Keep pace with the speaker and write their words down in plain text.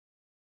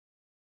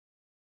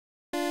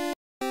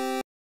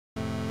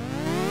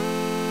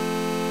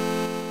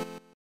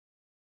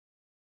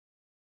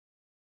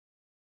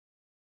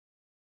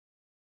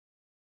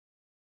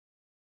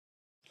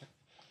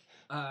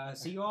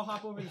So you all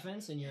hop over the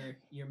fence and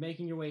you're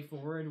making your way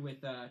forward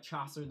with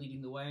Chaucer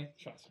leading the way.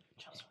 Chaucer.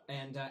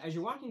 And as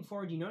you're walking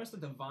forward, you notice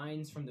that the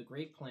vines from the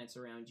grape plants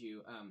around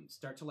you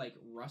start to like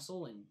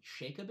rustle and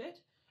shake a bit.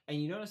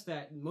 And you notice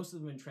that most of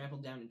them have been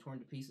trampled down and torn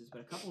to pieces,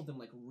 but a couple of them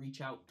like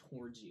reach out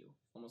towards you,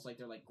 almost like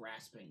they're like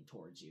grasping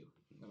towards you.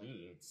 They're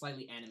like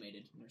slightly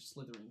animated and they're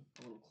slithering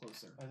a little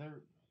closer.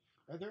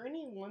 Are there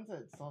any ones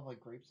that still have like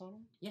grapes on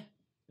them? Yeah,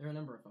 there are a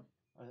number of them.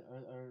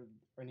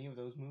 Are any of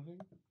those moving?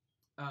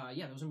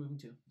 Yeah, those are moving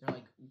too. They're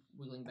like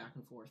wiggling back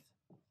and forth.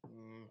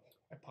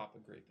 I pop a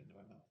grape into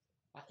my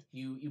mouth.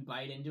 You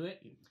bite into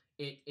it.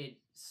 It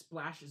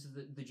splashes,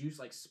 the juice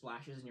like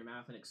splashes in your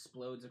mouth and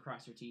explodes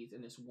across your teeth,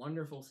 and this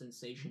wonderful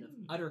sensation of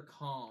utter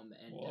calm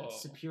and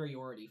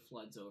superiority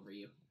floods over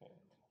you.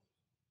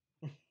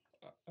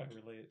 I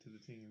relay it to the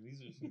team.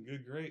 These are some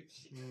good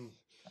grapes.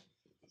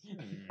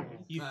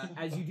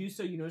 As you do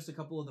so, you notice a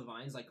couple of the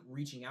vines like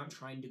reaching out,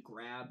 trying to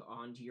grab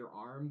onto your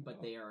arm,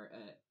 but they are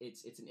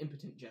it's an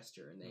impotent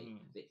gesture, and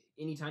they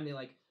anytime they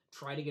like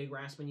try to get a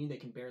grasp on you, they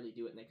can barely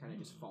do it, and they kind of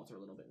just falter a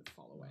little bit and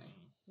fall away.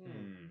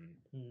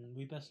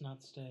 We best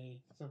not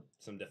stay.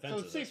 Some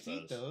defenses. So safe to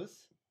eat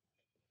those.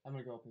 I'm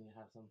gonna go up and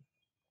have some.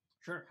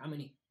 Sure. How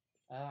many?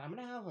 I'm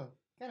gonna have a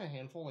kind of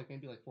handful, like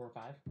maybe like 4 or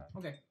 5.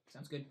 Okay,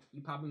 sounds good.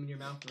 You pop them in your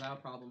mouth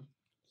without problem.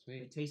 Sweet.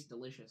 They taste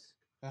delicious.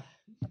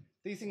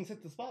 These things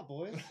hit the spot,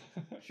 boys.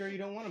 Sure you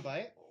don't want to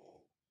bite?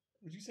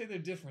 Would you say they're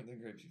different than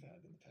grapes you've had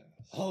in the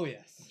past? Oh,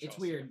 yes. It's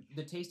weird.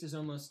 The taste is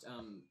almost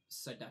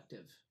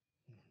seductive.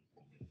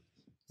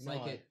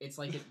 It's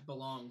like it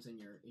belongs in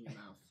your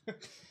mouth.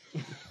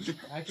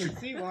 I can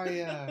see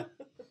why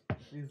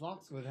these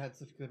Lockswood had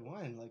such good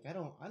wine. Like I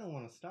don't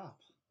want to stop.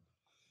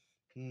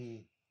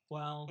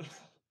 Well,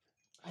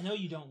 I know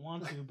you don't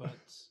want to, but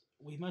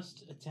we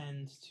must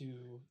attend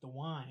to the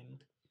wine.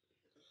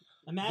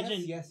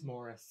 Imagine, yes,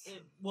 Morris.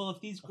 Well, if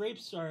these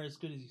grapes are as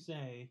good as you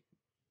say,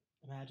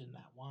 imagine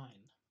that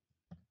wine.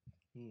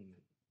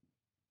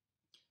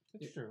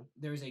 It's true.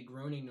 There's a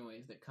groaning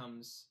noise that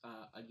comes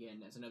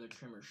again as another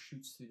tremor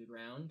shoots through the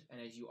ground,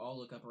 and as you all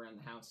look up around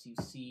the house, you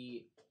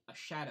see a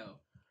shadow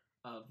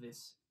of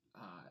this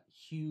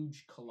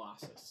huge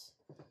colossus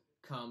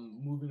come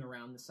moving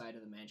around the side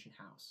of the mansion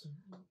house.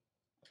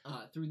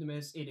 Through the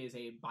mist, it is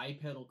a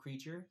bipedal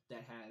creature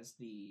that has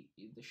the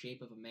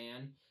shape of a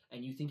man,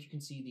 and you think you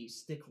can see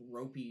these thick,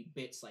 ropey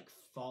bits like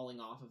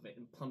falling off of it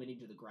and plummeting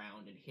to the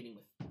ground and hitting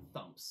with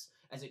thumps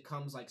as it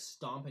comes like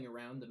stomping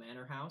around the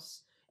manor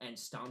house and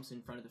stomps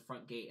in front of the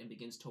front gate and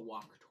begins to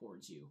walk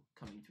towards you,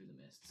 coming through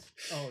the mists.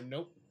 Oh,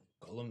 nope.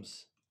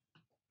 Golems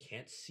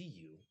can't see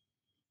you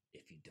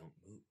if you don't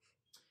move.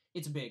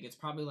 It's big. It's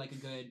probably like a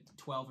good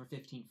 12 or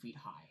 15 feet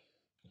high.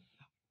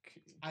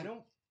 I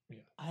don't...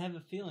 I have a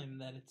feeling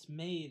that it's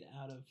made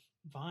out of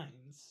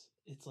vines.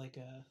 It's like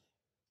a...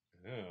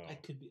 Oh. I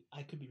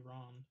could be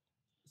wrong.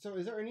 So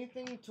is there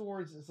anything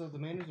towards... So the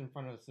manor's in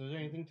front of us. So is there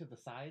anything to the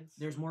sides?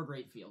 There's more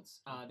grape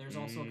fields. There's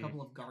also a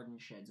couple of garden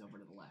sheds over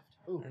to the left.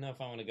 Ooh. I don't know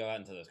if I want to go out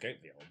into those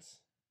grape fields.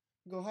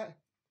 Go ahead.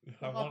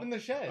 Hop in the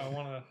shed. I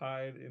want to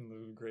hide in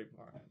the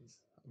grapevines,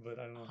 but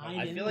I don't know how.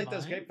 I feel like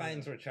those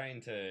grapevines were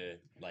trying to,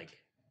 like...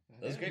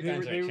 Those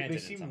grapevines are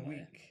enchanted in some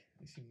way.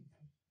 They seem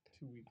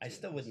too weak. I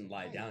still wouldn't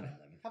lie down in them.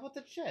 How about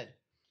the shed?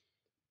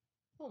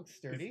 Oh, it's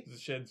sturdy. The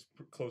shed's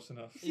close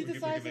enough. See the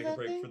size of that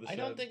thing? I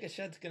don't think a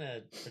shed's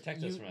gonna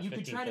protect us from a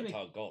 15-foot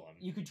tall golem.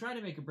 You could try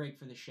to make a break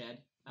for the shed.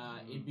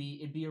 It'd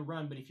be a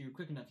run, but if you're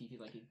quick enough, you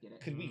feel like you'd get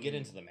it. Could we get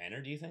into the manor,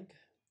 do you think?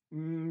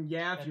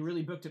 Yeah, if you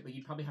really booked it, but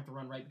you'd probably have to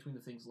run right between the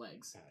thing's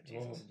legs. Oh,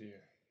 Jesus. Oh,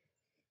 dear.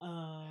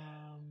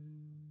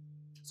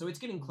 So it's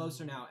getting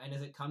closer now, and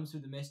as it comes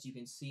through the mist, you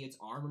can see its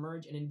arm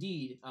emerge. And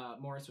indeed,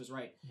 Morris was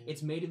right.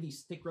 It's made of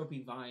these thick,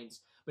 ropey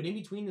vines. But in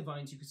between the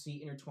vines, you can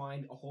see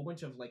intertwined a whole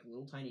bunch of like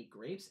little tiny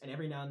grapes. And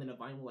every now and then, a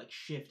vine will like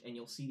shift, and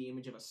you'll see the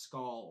image of a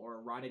skull or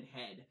a rotted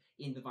head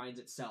in the vines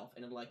itself,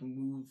 and it'll like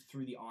move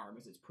through the arm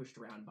as it's pushed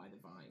around by the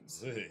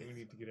vines. We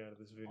need to get out of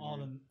this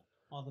vineyard.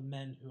 All the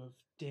men who have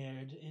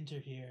dared enter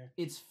here.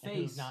 Its face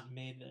who have not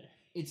made there.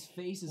 Its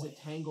face is a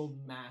tangled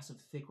mass of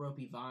thick,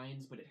 ropey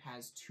vines, but it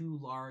has 2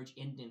 large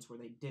indents where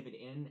they divot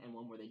in, and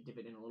one where they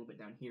divot in a little bit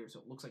down here, so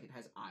it looks like it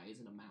has eyes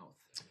and a mouth.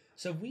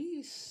 So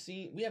we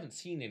haven't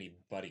seen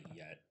anybody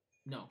yet.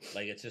 No.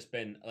 Like, it's just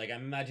been, like,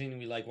 I'm imagining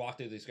we, like, walk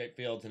through these grape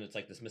fields, and it's,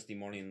 like, this misty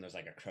morning, and there's,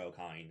 like, a crow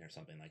cawing or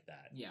something like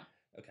that. Yeah.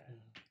 Okay.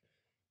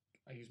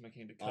 I use my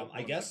cane to cut.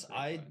 I guess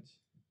I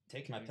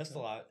take my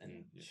pistol out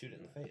and shoot it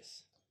in the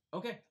face.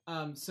 Okay,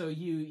 so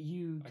you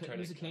use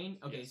a cane.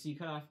 Okay, yes. So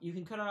you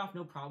can cut it off,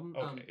 no problem.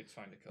 Okay, it's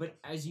fine to cut. But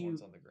off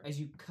as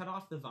you cut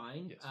off the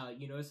vine, yes.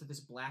 You notice that this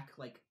black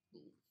like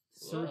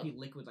syrupy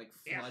liquid like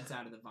floods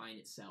out of the vine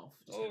itself.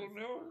 Oh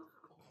no!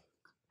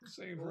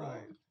 Save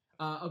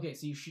right. Okay,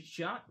 so you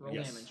shot. Roll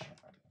damage.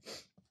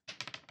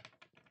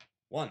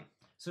 1.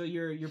 So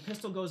your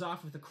pistol goes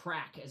off with a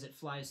crack as it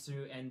flies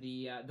through, and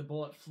the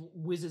bullet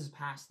whizzes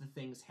past the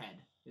thing's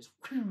head.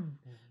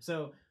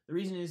 So the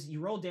reason is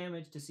you roll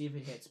damage to see if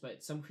it hits,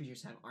 but some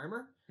creatures have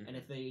armor, and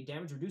if the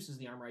damage reduces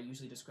the armor, I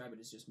usually describe it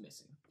as just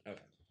missing.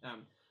 Okay.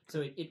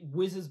 So it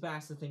whizzes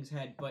past the thing's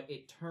head, but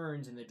it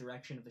turns in the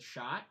direction of the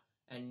shot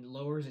and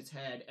lowers its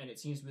head, and it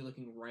seems to be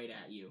looking right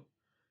at you.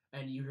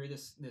 And you hear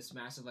this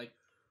massive like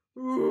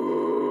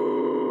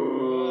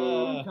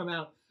come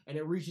out, and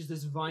it reaches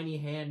this viney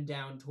hand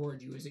down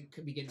toward you as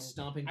it begins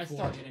stomping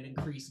forward at an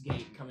increased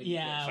gait coming.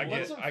 Yeah, I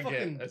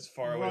get as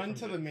far away run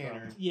from to the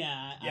manor.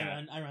 Yeah,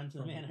 Yeah. I run to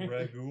the manor.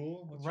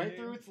 Ragul, what's your Right name?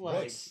 through its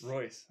legs.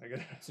 Royce. I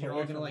get. So you're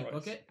all gonna like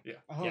book it? Yeah.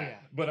 Oh Yeah. yeah.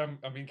 But I'm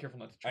being careful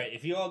not to. All Trip. right,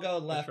 if you all go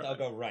left, try. I'll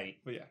go right.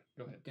 But yeah,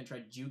 go ahead. Gonna try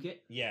to juke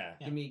it. Yeah.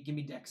 Yeah. Give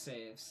me dex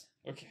saves.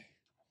 Okay.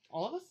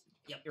 All of us?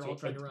 Yep, you're all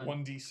trying to run.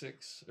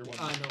 1d6 or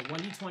 1d6. No,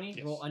 1d20.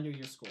 Yes. Roll under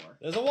your score.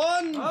 There's a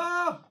 1!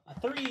 Oh! A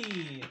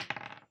 3.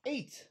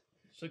 8.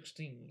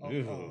 16. Oh,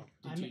 Ooh.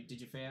 oh. Did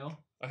you fail?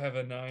 I have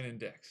a 9 in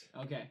Dex.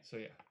 Okay. So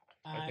yeah.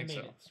 I think made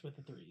so. it with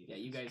a 3. Yeah,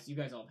 you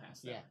guys all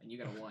passed that, Yeah. and you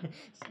got a 1.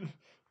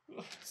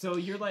 So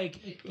you're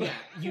like, yeah,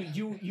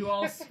 you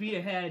all speed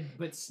ahead,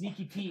 but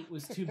Sneaky Pete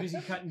was too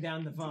busy cutting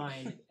down the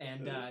vine,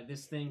 and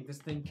this thing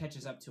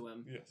catches up to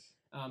him. Yes.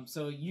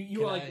 So you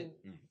Can are like,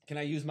 can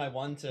I use my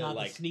 1 to Not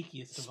like the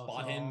sneakiest of us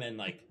spot all. him and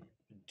like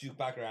juke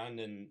back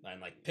around and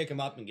like pick him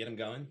up and get him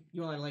going?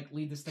 you want to like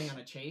lead this thing on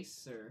a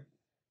chase, or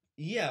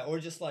Yeah, or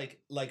just like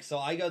so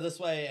I go this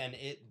way and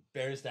it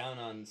bears down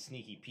on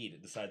Sneaky Pete.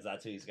 It decides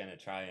that's who he's gonna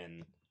try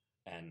and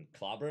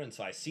clobber, and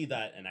so I see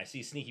that, and I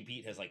see Sneaky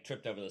Pete has like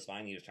tripped over this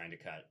vine he was trying to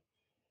cut,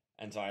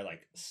 and so I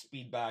like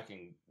speed back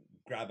and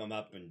grab him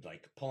up and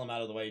like pull him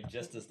out of the way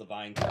just as the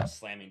vine comes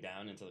slamming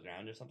down into the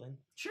ground or something.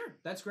 sure,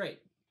 that's great.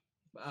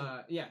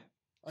 Yeah.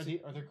 Are there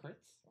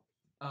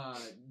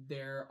crits?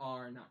 There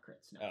are not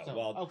crits. No. Oh, So,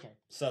 well, okay.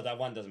 so that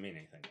 1 doesn't mean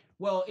anything.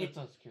 Well, That's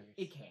what I was curious.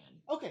 it can.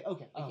 Okay. It Oh.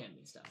 can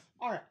mean stuff.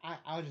 All right.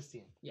 I'll just see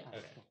him. Yeah. All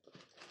right, Okay.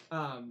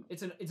 cool.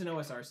 It's an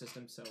OSR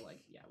system, so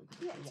like yeah, we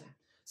can. Yeah, it's yeah. in.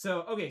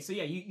 So okay, so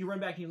yeah, you run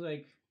back and you're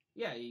like,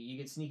 yeah, you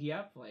get Sneaky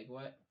up, like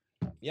what?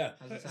 Yeah,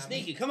 How's this happen?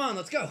 Sneaky, come on,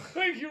 let's go.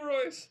 Thank you,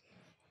 Royce.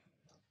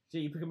 So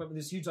you pick him up with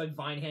this huge like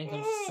vine hand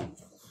comes Oh.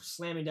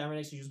 slamming down right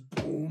next to you, just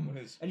boom.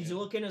 His- And as you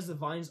look in as the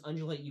vines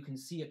undulate, you can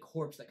see a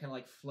corpse that kind of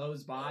like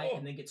flows by Oh.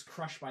 and then gets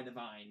crushed by the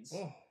vines.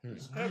 Oh, Hmm.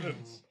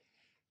 heavens.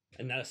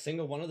 And not a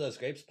single one of those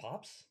grapes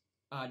pops?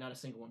 Not a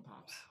single one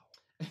pops.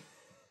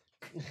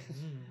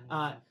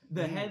 Mm.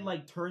 The head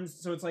like turns,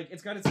 so it's like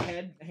it's got its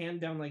hand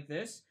down like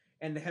this,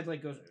 and the head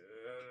like goes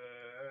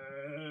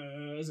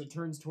as it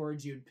turns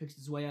towards you and picks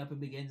its way up and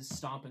begins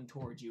stomping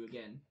towards you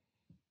again.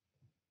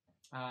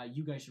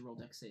 You guys should roll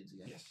dex saves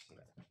again. Yes.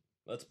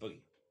 Let's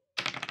boogie.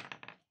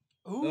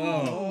 Ooh,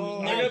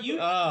 Oh. now I got you the-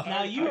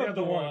 now you I are got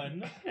the the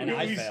one. And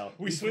I fail.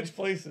 We switch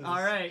places.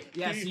 All right,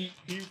 yeah.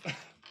 So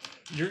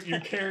You're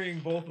carrying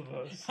both of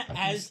us. You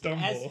As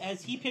stumble.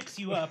 as he picks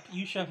you up,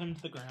 you shove him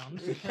to the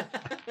ground.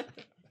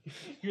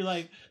 You're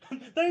like,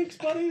 thanks,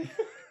 buddy.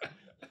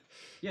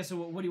 yeah. So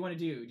what do you want to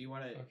do? Do you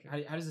want to?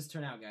 Okay. How does this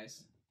turn out,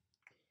 guys?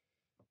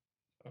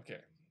 Okay.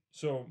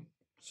 So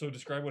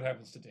describe what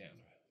happens to Dan.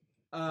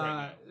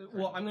 Right now.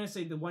 Well, I'm gonna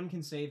say the one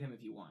can save him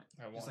if you want.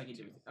 I want Just like you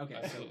to. do. Okay.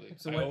 Absolutely.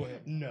 So I what? owe him.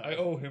 No. I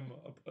owe him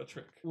a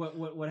trick.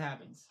 What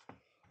happens?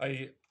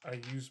 I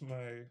use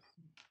my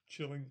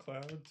chilling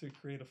cloud to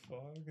create a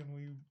fog, and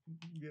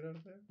we get out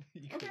of there.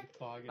 You Okay. could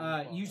fog in the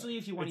fog. Usually,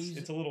 if you want to use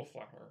It's a little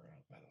flower.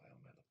 By the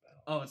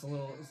way, oh, it's a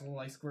little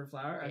like squirt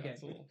flower. Yeah, Okay.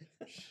 it's a little...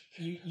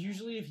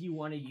 Usually, if you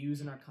want to use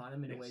an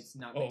arcanum in a way it's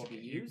not meant to be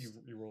okay. used,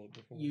 You roll it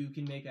before. you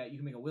can make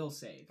a will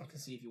save Okay. to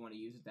see if you want to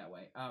use it that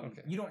way.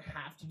 Okay. You don't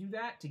have to do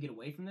that to get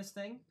away from this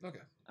thing. Okay.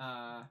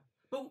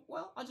 But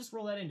well, I'll just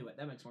roll that into it.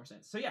 That makes more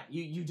sense. So yeah,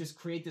 you just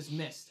create this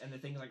mist, and the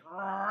thing's like,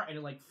 "Arr!" and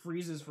it like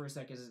freezes for a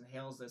second as it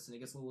inhales this, and it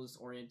gets a little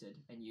disoriented,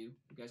 and you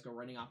guys go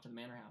running off to the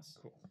manor house.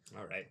 Cool.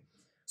 All right.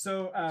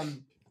 So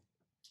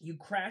you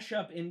crash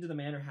up into the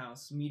manor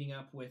house, meeting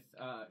up with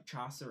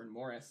Chaucer and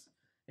Morris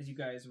as you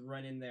guys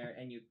run in there,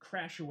 and you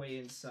crash away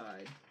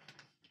inside.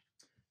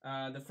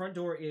 The front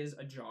door is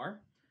ajar.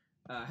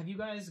 Have you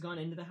guys gone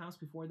into the house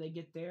before they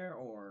get there,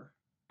 or?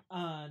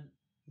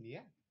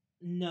 Yeah.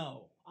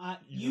 No,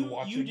 You were you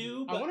watching-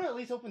 do, I but want to at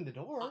least open the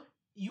door.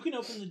 you can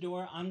open the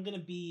door. I'm gonna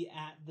be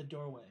at the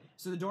doorway.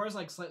 So the door is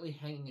like slightly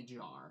hanging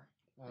ajar.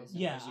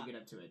 Yeah. As you get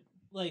up to it.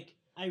 Like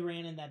I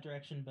ran in that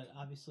direction, but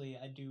obviously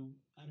I do.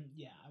 I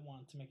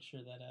want to make sure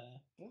that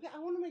Okay, I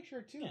want to make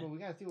sure too, Yeah. but we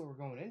gotta see what we're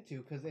going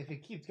into because if it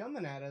keeps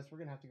coming at us, we're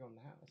gonna have to go in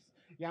the house.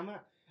 Yeah,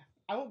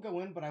 I won't go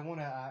in, but I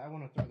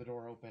wanna throw the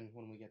door open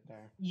when we get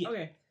there. yeah.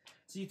 Okay,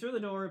 so you throw the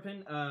door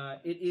open.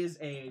 It is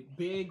a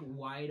big,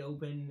 wide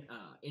open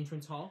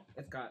entrance hall.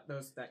 It's got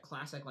that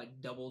classic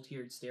like double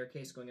tiered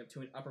staircase going up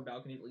to an upper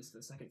balcony, at least to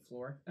the second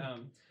floor.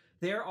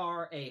 There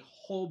are a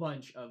whole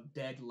bunch of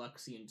dead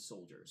Luxian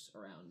soldiers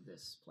around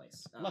this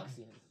place.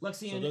 Luxian.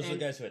 Luxian So those are the and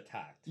guys who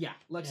attacked. yeah,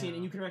 Luxian, Yeah.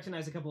 and you can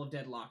recognize a couple of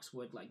dead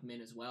Lockswood like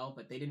men as well,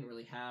 but they didn't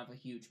really have a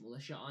huge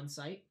militia on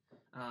site.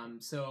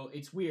 So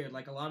it's weird.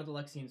 Like a lot of the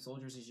Luxian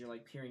soldiers, as you're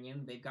like peering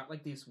in, they've got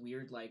like this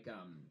weird like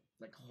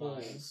like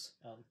holes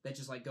that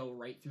just like go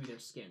right through their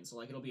skin. So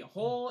like it'll be a Hmm.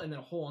 hole and then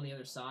a hole on the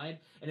other side,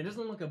 and it doesn't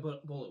look like a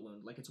bullet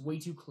wound. Like it's way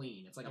too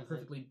clean. It's like a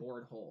perfectly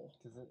bored hole.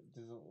 Does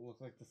it look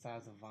like the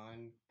size of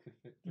Vine could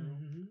fit through?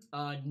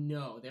 Mm-hmm.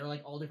 No, they're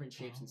like all different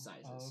shapes and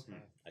sizes. Oh,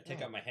 okay. I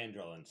take out my hand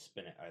drill and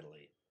spin it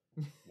idly,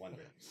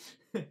 wondering.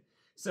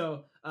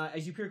 So,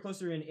 as you peer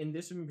closer in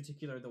this room in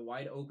particular, the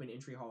wide open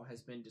entry hall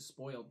has been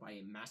despoiled by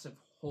a massive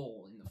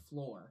hole in the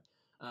floor.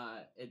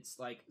 It's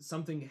like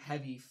something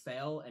heavy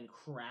fell and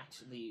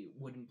cracked the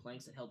wooden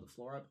planks that held the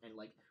floor up and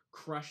like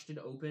crushed it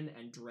open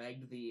and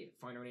dragged the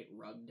fine ornate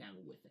rug down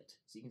with it.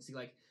 So you can see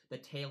like the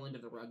tail end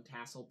of the rug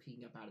tassel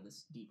peeking up out of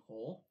this deep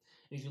hole.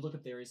 And as you look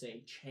up, there is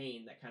a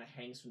chain that kind of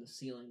hangs from the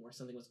ceiling where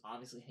something was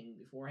obviously hanging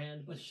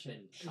beforehand, but it's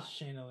been cut.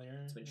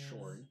 Chandelier. It's been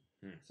shorn.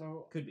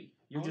 So Could be.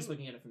 You're just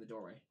looking at it from the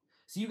doorway.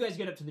 So you guys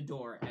get up to the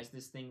door as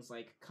this thing's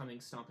like coming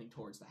stomping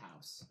towards the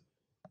house.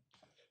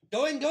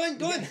 Go in! Yep.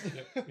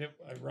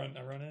 I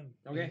run in.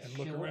 Okay. And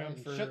look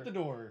around for shut the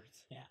doors.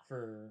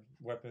 for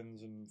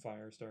weapons and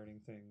fire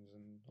starting things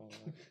and all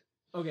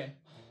that. Okay.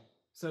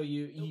 So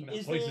you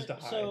Is places to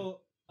hide. So,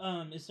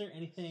 is there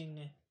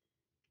anything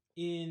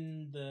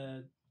in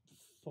the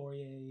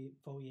foyer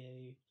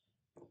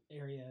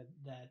area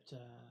that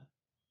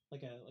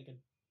like a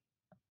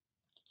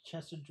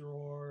chest of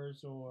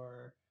drawers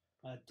or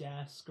a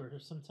desk or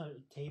some type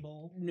of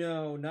table?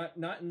 No, not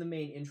in the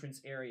main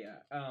entrance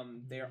area.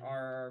 There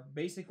are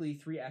basically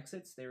 3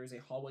 exits. There is a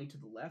hallway to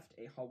the left,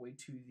 a hallway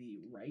to the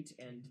right,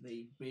 and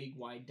the big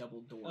wide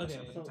double doors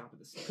up at the top of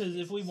the stairs. Because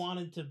if we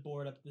wanted to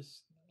board up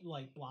this,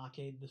 like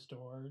blockade the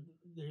store,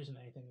 there isn't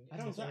anything. I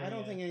don't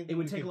think anything. It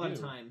would we take a could lot of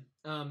do. time.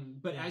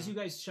 But Yeah. as you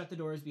guys shut the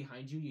doors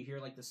behind you, you hear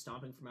like the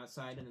stomping from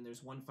outside, and then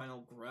there's one final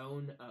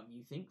groan of,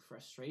 you think,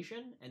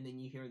 frustration, and then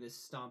you hear this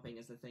stomping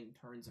as the thing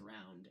turns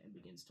around and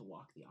begins to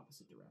walk the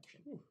opposite direction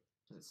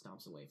as it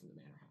stomps away from the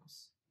manor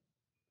house.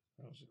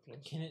 That was close.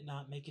 Can it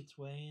not make its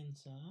way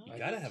inside? You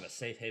gotta have a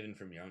safe haven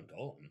from your own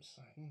golems.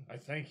 I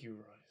thank you,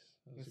 Royce.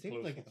 That was It a seems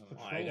close like it's one.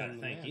 patrolling I gotta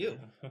the thank manor. you.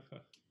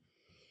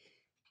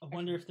 I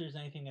wonder if there's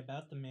anything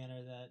about the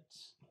manor that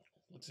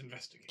Let's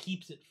investigate.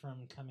 keeps it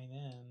from coming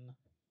in.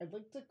 I'd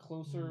like to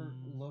closer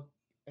Hmm. look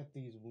at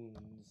these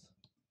wounds.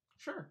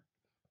 Sure.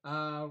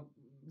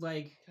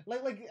 Like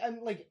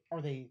Like,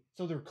 are they?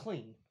 So they're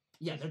clean.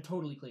 yeah, they're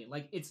totally clean.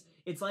 Like it's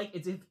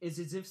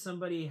as if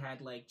somebody had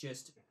like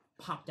just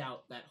popped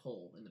out that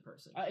hole in the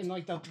person. And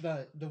like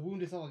the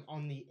wound is like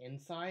on the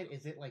inside.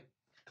 Is it like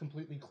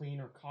completely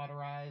clean or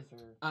cauterized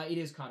or? It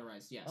is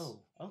cauterized. Yes. Oh,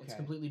 okay.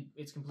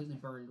 It's completely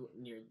burned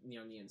near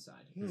on the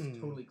inside. Hmm. It's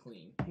totally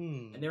clean.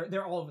 Hmm. And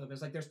they're all over the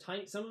place. Like there's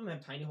tiny. Some of them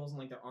have tiny holes in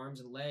like their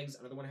arms and legs.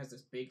 Another one has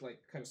this big like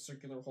kind of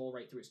circular hole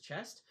right through his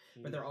chest.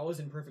 But they're always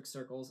in perfect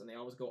circles, and they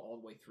always go all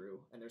the way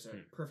through. And there's a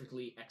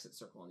perfectly exit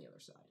circle on the other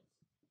side.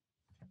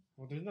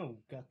 Well, there's no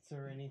guts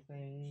or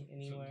anything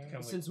anywhere. kind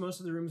of like- Since most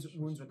of the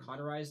wounds were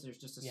cauterized, there's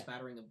just a Yeah.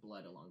 spattering of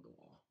blood along the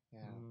wall. Yeah.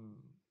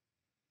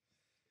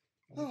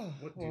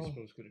 What do you Well,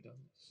 suppose could have done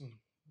this?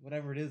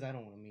 Whatever it is, I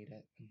don't want to meet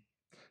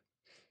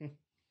it.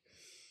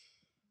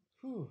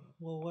 Whew.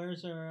 Well,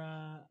 where's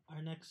our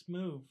next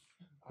move?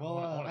 Well,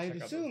 I wanna I'd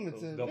check out assume those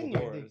it's a double vineyard.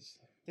 doors.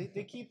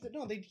 They keep it.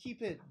 No, they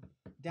keep it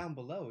down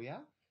below. Yeah.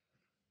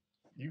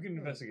 You can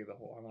investigate the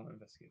whole. I want to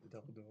investigate the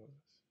double doors.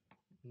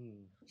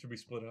 Hmm. Should we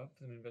split up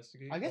and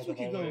investigate? I guess all we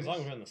the could go- As hallways? long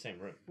as we're in the same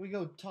room. We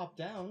go top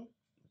down.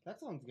 That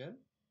sounds good.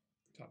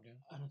 Top down.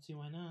 I don't see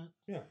why not.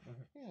 Yeah.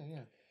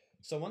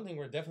 So one thing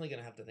we're definitely going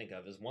to have to think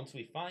of is once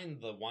we find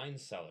the wine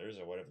cellars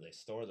or whatever they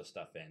store the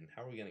stuff in,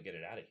 how are we going to get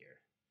it out of here?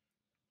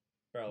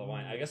 Barrel of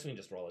wine. I guess we can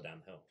just roll it down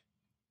the hill.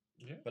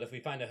 Yeah. But if we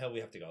find a hill we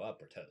have to go up,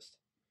 we're toast.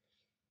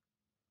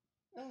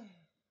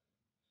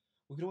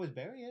 We could always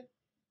bury it.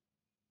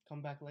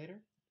 Come back later.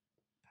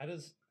 How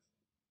does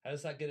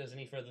that get us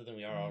any further than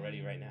we are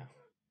already right now?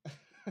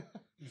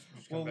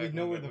 Just come Well, we back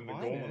know when where the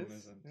vine golem is.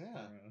 isn't Yeah.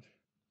 around.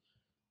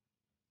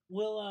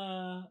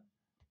 Well,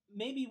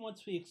 maybe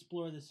once we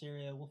explore this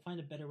area, we'll find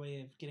a better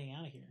way of getting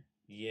out of here.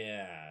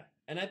 Yeah.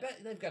 And I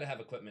bet they've got to have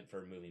equipment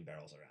for moving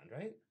barrels around,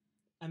 right?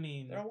 I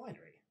mean, They're a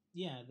winery.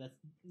 yeah,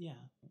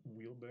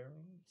 Wheelbarrow.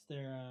 it's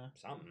their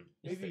Something.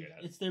 Maybe Maybe figure it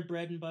out. it's their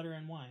bread and butter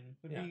and wine.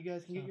 Maybe Yeah. you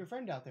guys can get So- your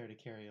friend out there to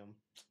carry them.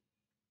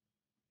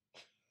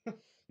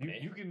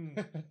 You can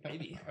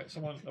Maybe.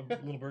 Someone, a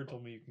little bird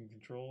told me you can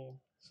control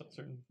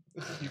certain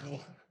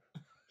people.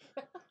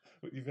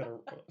 You've got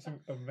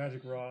a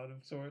magic rod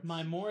of sorts.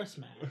 My Morris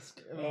mask.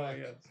 Oh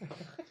yes.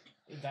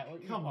 Is that what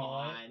you Come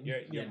call it? on. Your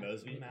Yeah.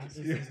 Mosby mask? This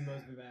is his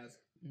Mosby mask.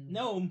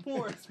 No,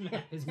 Morris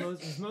mask. His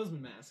Mosman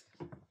mask.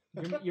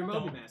 Your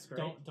Moby Don't- mask,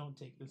 right? Don't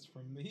take this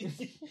from me.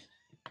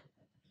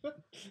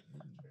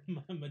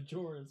 My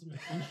Majora's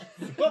mask.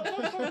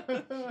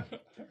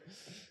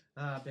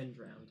 Been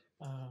drowned.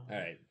 All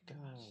right.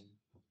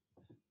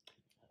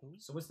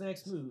 So what's the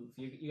next move?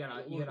 You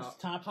got It's a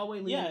top- hallway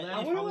leading yeah, left,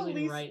 I wanna hallway at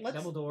leading least- right, let's-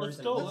 double doors, let's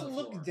and go. a Let's floor.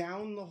 look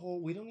down the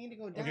hole. We don't need to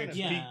go down Okay, it. just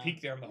Yeah. peek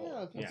down the hole. Yeah,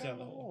 let's look Yeah. down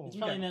the hole.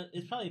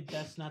 It's probably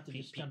best not to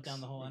Peek just jump peeks.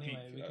 down the hole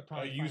anyway. We could I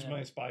probably use find my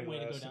a way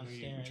to go spyglass and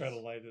we downstairs. try to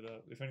light it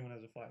up. If anyone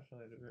has a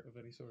flashlight of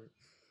any sort.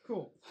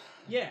 Cool.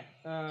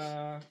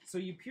 Yeah. So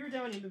you peer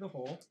down into the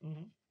hole.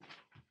 Mm-hmm.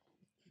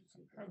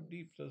 How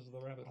deep does the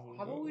rabbit hole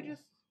How go? about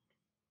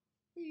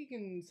we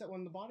can set one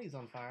of the bodies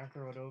on fire,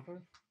 throw it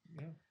over.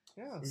 Yeah.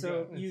 Yeah.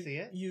 So and see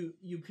it. you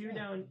peer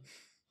down.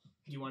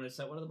 Do you want to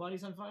set one of the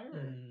bodies on fire?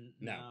 Or?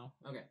 No.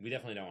 Okay. We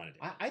definitely don't want to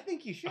do it. I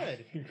think you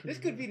should. This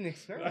could be an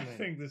experiment. I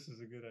think this is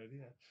a good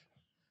idea.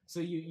 So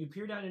you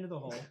peer down into the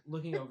hole,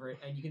 looking over it,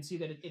 and you can see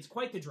that it's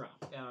quite the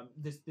drop.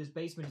 This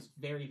basement is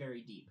very,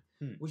 very deep,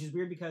 which is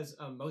weird because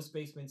most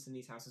basements in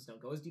these houses don't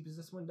go as deep as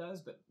this one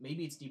does. But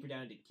maybe it's deeper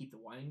down to keep the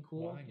wine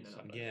cool. Wine You know,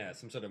 sucker. Yeah,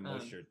 some sort of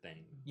moisture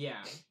thing. yeah.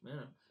 I don't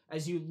know.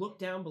 As you look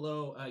down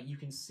below, you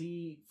can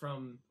see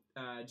from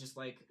just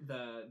like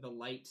the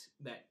light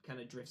that kind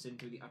of drifts in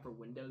through the upper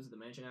windows of the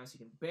mansion house. You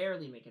can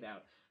barely make it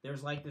out.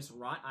 There's like this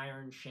wrought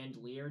iron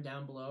chandelier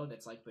down below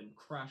that's like been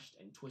crushed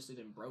and twisted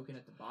and broken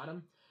at the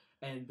bottom.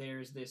 And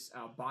there's this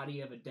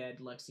body of a dead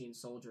Lexian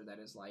soldier that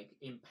is like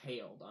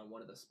impaled on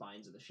one of the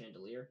spines of the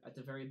chandelier at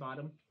the very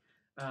bottom.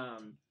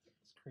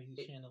 It's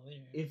crazy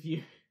chandelier. If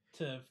you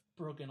To have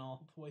broken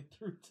all the way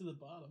through to the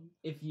bottom.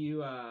 if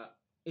you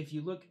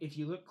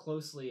look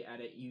closely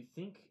at it, you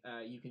think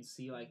you can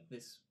see like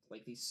these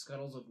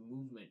scuttles of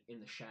movement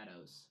in the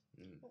shadows.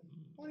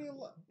 Why don't you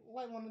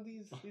light one of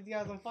these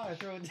guys on fire?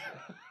 Throw it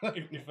down.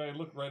 If I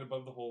look right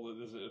above the hole,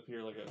 does it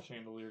appear like a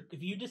chandelier?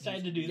 If you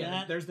decide to do Yeah,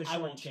 that, there's the I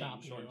short won't chain,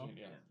 stop you. Short chain,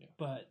 yeah.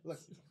 But Look,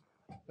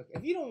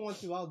 if you don't want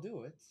to, I'll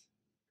do it.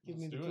 Give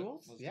me Let's the do it.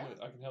 tools. Let's Yeah. do it.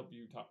 I can help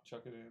you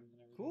chuck it in. And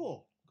everything.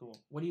 Cool. Cool.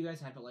 What do you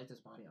guys have to light this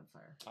body on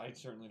fire? I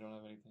certainly don't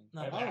have anything.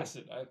 No. I have Oh.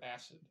 acid. I have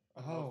acid.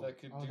 I don't know if that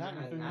could do that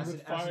anything might-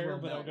 with acid fire, will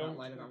but I melt, not don't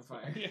light it on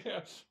fire.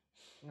 Yeah.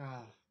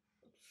 Ah,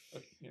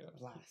 Yeah.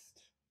 blast.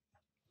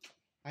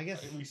 I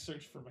guess. We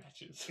search for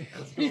matches.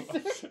 Let's go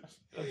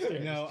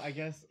upstairs. No, I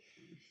guess.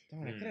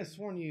 Darn, I could have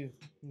sworn you.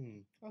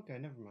 Okay,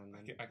 never mind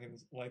then. I can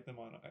light them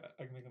on.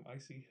 I can make them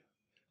icy.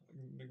 I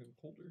can make them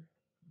colder.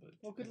 But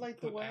Well, could I light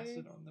the put way.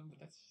 acid on them,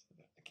 but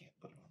I can't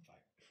put them on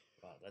fire.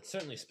 Wow, that's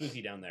certainly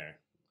spooky down there.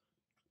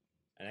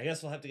 And I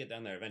guess we'll have to get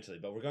down there eventually.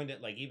 But we're going to,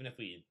 like, even if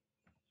we,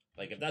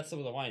 like, if that's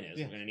what the wine is,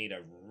 Yeah. we're going to need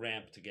a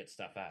ramp to get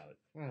stuff out.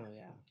 Oh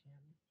yeah,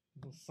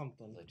 well,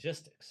 something.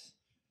 Logistics,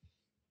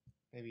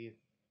 Maybe.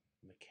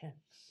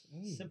 mechanics,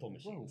 Ooh, simple whoa.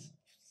 machines.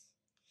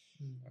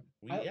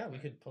 I- We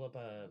could pull up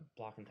a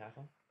block and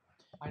tackle.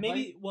 I'd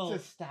Maybe- like well- to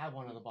stab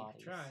one of the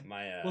bodies. Try.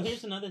 My well,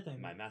 here's another thing.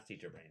 my math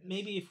teacher brain.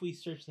 Maybe if we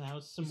search the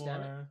house some You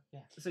stab more. Yeah.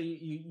 So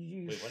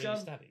you Wait, what are you shove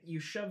stabbing? you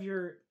shove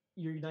your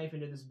knife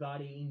into this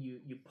body and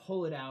you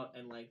pull it out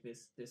and like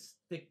this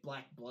thick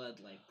black blood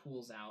like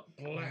pools out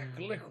Black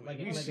liquid. like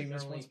it, We've like, seen it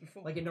this normally, once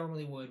before. like it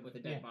normally would with a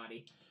dead Yeah.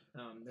 body.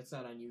 That's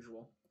not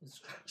unusual.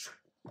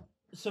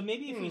 So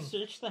maybe if we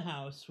search the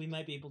house, we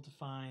might be able to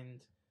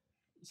find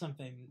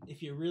something.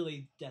 If you're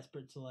really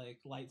desperate to like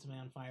light something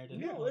on fire to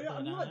Yeah, put it I'm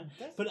on not.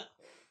 there. But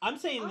I'm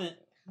saying that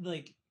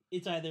like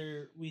it's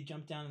either we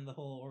jump down in the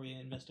hole or we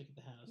investigate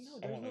the house. No, I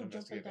there's wanna no jumping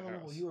investigate the down the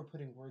hole. house. You were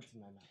putting words in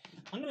my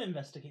mouth. I'm gonna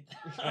investigate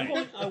that. All I'm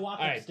right. going, I walk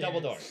All right, upstairs.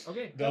 double doors.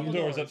 Okay. Double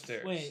doors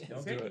upstairs. Wait.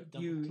 Let's Okay.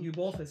 do it. You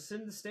both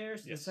ascend the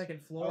stairs to Yes. the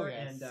second floor Oh,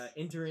 yes. and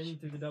enter in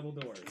through the double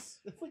doors.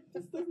 It's like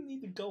this doesn't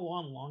need to go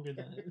on longer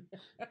than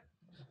it.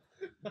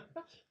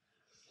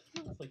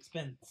 It's like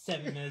spend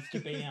 7 minutes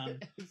debating on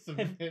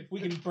if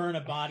we can burn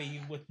a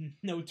body with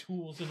no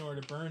tools in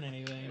order to burn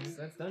anything.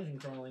 That's dungeon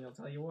crawling, I'll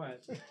tell you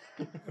what.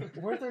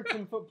 We're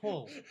 13-foot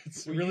pole.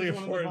 It's We really use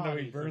one of the important that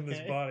we bodies, burn this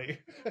okay? body.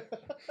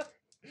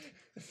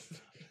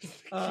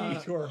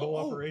 Key to our whole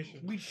operation.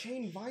 We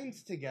chain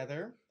vines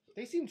together.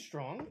 They seem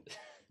strong.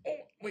 Oh,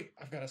 wait,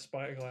 I've got a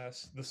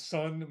spyglass. The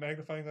sun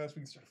magnifying glass,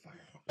 we can start a fire.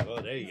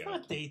 Oh, there you It's go.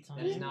 not daytime.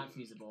 That is not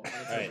feasible. And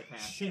it's Alright.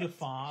 overcast. Through the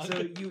fog. So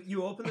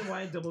you open the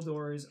wide double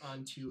doors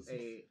onto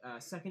a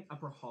second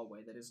upper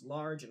hallway that is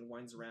large and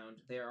winds around.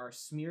 There are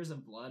smears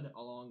of blood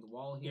along the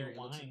wall here. Your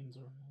wines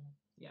or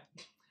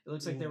It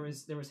looks like there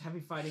was heavy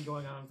fighting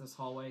going on with this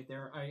hallway.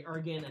 There are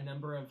again a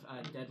number of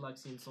dead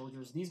Lexian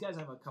soldiers. These guys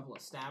have a couple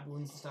of stab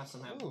wounds and stuff.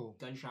 Some have Ooh.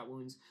 gunshot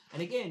wounds.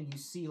 And again, you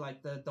see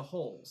like the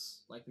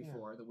holes like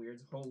before, the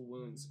weird hole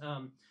wounds.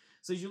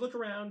 So as you look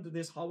around,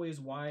 this hallway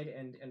is wide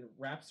and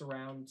wraps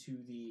around to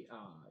the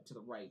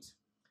right.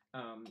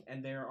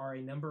 And there are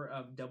a number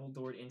of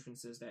double-doored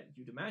entrances that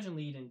you'd imagine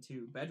lead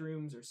into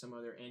bedrooms or some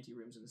other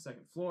ante-rooms on the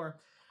second floor.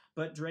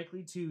 But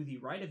directly to the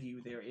right of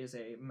you, there is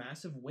a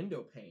massive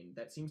window pane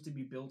that seems to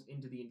be built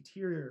into the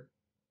interior,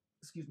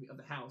 of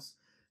the house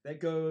that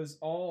goes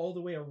all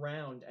the way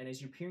around. And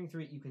as you're peering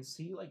through it, you can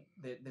see like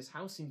this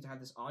house seems to have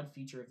this odd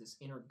feature of this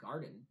inner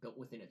garden built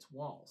within its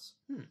walls.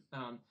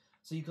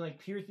 So you can like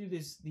peer through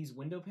these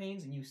window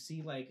panes, and you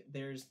see like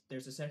there's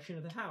a section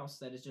of the house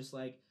that is just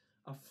like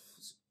a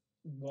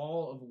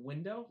wall of a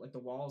window, like the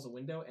wall is a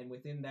window, and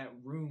within that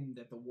room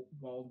that the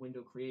walled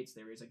window creates,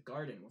 there is a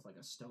garden with like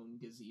a stone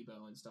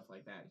gazebo and stuff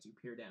like that. As you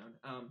peer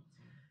down,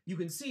 you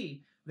can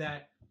see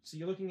that So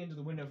you're looking into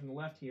the window from the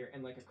left here,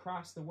 and like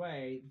across the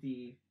way,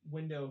 the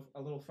window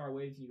a little far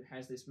away from you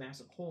has this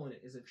massive hole in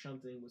it, as if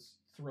something was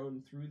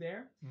thrown through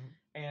there. Mhm.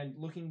 And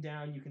looking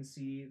down, you can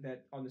see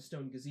that on the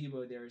stone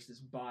gazebo there is this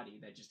body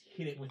that just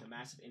hit it with a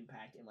massive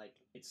impact, and like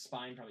its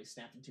spine probably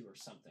snapped in two or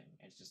something,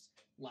 and it's just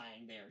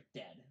lying there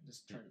dead,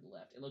 just turned to the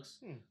left. It looks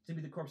to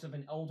be the corpse of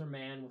an older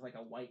man with like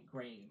a white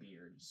graying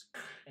beard,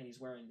 and he's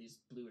wearing these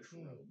bluish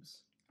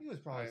robes. He was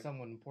probably I-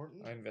 someone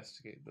important. I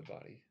investigated the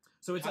body.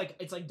 So it's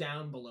like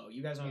down below.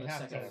 You guys are on You'd the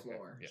have to- second okay,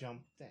 floor. yeah.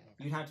 Jump down.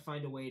 You'd have to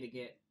find a way to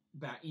get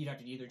back. You'd have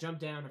to either jump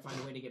down or find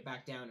a way to get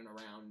back down and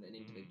around and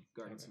into the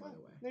garden some other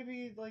way.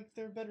 Maybe like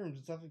their bedrooms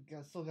and stuff.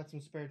 Still got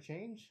some spare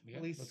change. Yeah,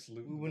 At least let's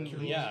loot we the wouldn't.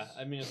 bedrooms. lose- Yeah,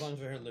 I mean, as long as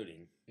we're here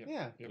looting, Yep.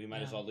 Yeah. Yep. we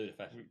might as well loot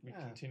effectively. We Yeah.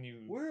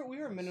 continue.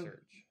 We're men of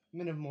search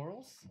men of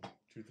morals.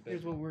 to the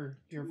Here's what bedroom. we're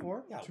here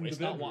for. Yeah, To waste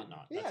the not, bedroom. want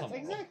not. That's Yes, a moral.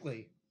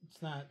 exactly.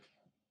 It's not,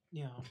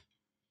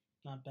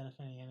 not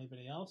benefiting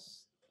anybody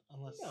else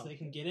unless No. they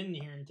can get in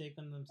here and take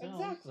them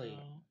themselves. Exactly.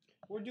 So.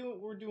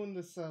 We're doing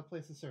this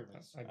place of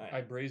service.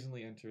 I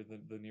brazenly enter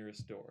the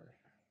nearest door.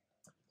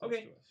 close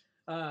Okay. to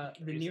us.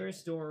 The Brazen.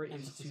 nearest door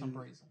Emphasis on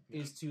brazen.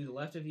 is to the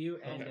left of you,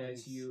 and Okay.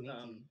 as you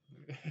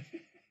Sneaky.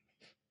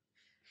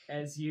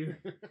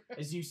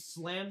 as you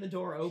slam the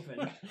door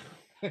open,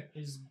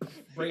 is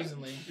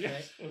brazenly.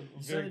 Yes. Right? You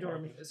slam Very the door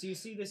powerful. open. So you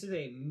see, this is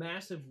a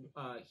massive,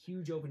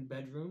 huge open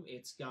bedroom.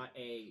 It's got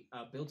a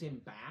built-in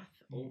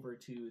bath over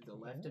to the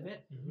left of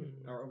it,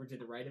 Mhm. or over to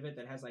the right of it,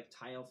 that has like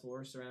tile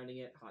floors surrounding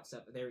it. Hot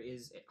stuff. There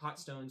is hot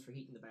stones for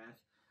heating the bath.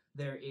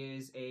 There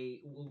is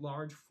a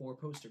large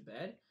four-poster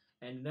bed.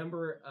 And a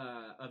number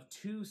of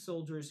two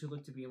soldiers who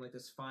look to be in like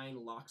this fine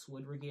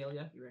Lockswood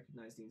regalia. You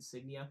recognize the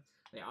insignia.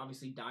 They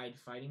obviously died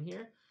fighting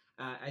here.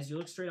 As you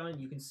look straight on,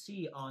 you can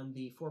see on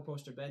the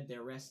four-poster bed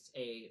there rests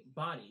a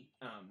body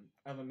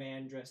of a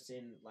man dressed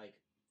in like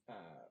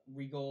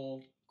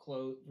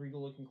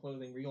regal-looking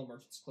clothing, regal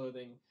merchant's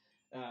clothing.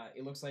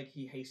 It looks like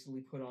he hastily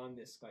put on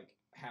this like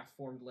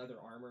half-formed leather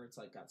armor. It's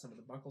like got some of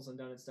the buckles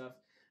undone and stuff.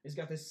 He's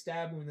got this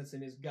stab wound that's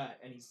in his gut,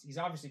 and he's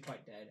obviously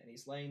quite dead, and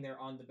he's laying there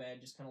on the bed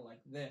just kind of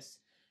like this.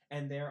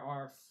 And there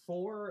are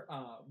four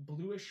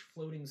bluish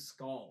floating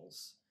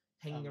skulls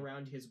hanging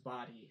around his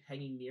body,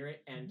 hanging near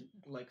it, and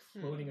like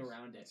floating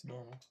around it. It's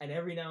normal. And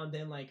every now and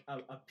then, like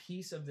a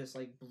piece of this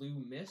like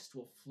blue mist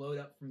will float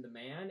up from the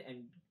man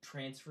and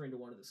transfer into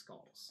one of the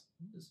skulls.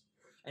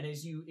 And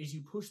as you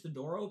push the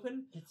door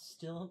open, It's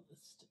still.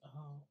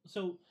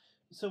 So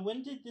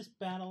when did this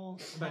battle?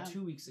 about hap-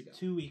 2 weeks ago,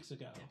 2 weeks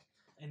ago,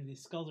 and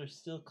these skulls are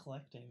still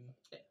collecting.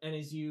 and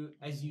as you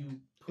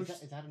push.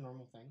 Is that a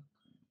normal thing?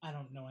 I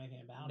don't know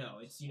anything about it. No,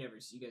 it's you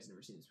guys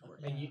never seen this before.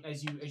 Okay. And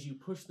as you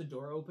push the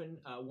door open,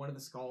 one of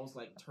the skulls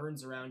like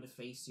turns around to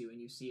face you,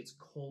 and you see its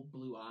cold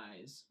blue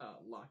eyes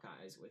lock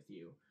eyes with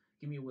you.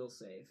 Give me a will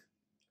save.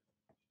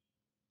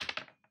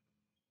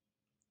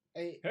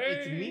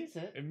 It meets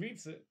it. It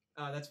meets it.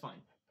 That's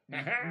fine.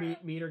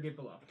 Meet or get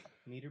below.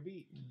 Meet or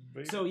beat.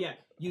 Baby. So yeah,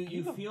 you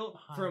You have feel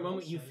high for a will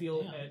moment you save,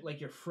 feel damn. like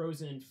you're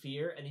frozen in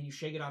fear, and then you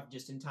shake it off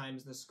just in time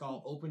as the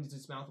skull opens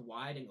its mouth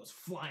wide and goes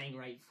flying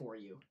right for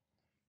you.